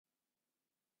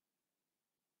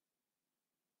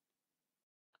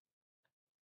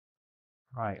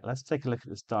Right, let's take a look at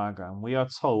this diagram. We are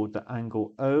told that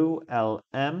angle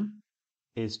OLM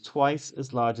is twice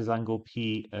as large as angle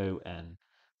PON.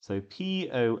 So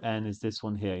PON is this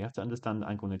one here. You have to understand the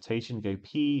angle notation. Go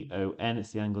PON,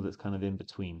 it's the angle that's kind of in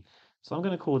between. So I'm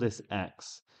going to call this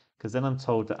X, because then I'm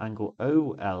told that angle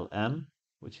OLM,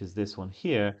 which is this one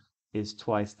here, is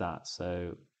twice that.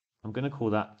 So I'm going to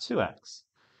call that 2X.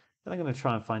 Then I'm going to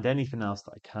try and find anything else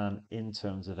that I can in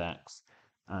terms of X.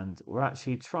 And we're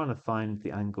actually trying to find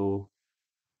the angle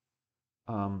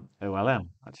OLM,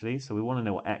 actually. So we want to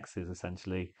know what X is,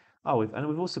 essentially. Oh,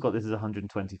 we've also got this as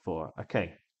 124.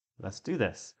 Okay, let's do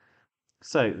this.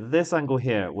 So this angle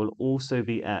here will also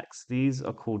be X. These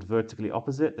are called vertically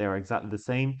opposite. They are exactly the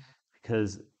same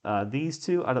because these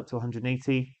two add up to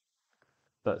 180,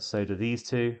 but so do these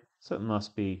two. So it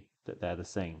must be that they're the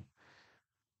same.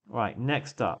 Right,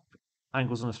 next up,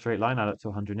 angles on a straight line add up to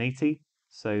 180.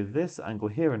 So this angle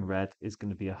here in red is going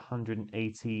to be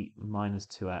 180 minus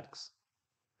 2x.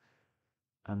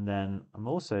 And then I'm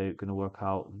also going to work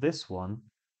out this one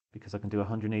because I can do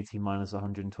 180 minus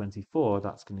 124.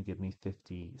 That's going to give me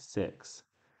 56.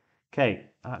 Okay,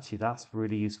 actually that's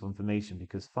really useful information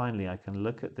because finally I can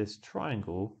look at this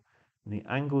triangle and the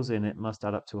angles in it must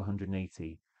add up to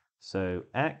 180. So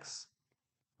x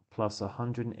plus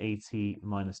 180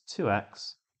 minus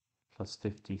 2x plus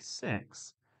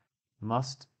 56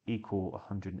 must equal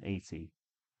 180.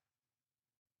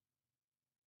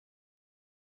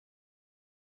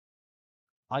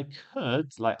 I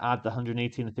could like add the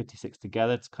 180 and the 56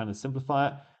 together to kind of simplify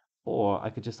it, or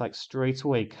I could just like straight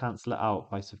away cancel it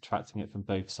out by subtracting it from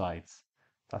both sides.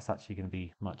 That's actually going to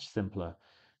be much simpler.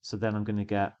 So then I'm going to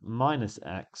get minus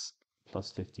x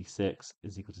plus 56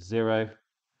 is equal to 0,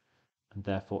 and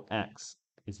therefore x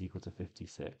is equal to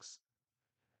 56.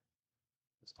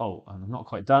 Oh, and I'm not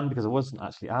quite done because I wasn't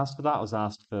actually asked for that. I was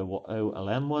asked for what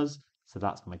OLM was, so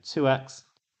that's my 2x.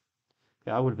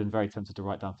 Yeah, I would have been very tempted to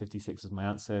write down 56 as my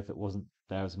answer if it wasn't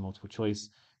there as a multiple choice.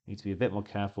 You need to be a bit more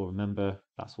careful. Remember,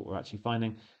 that's what we're actually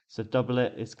finding. So double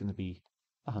it, it's going to be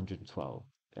 112.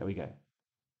 There we go.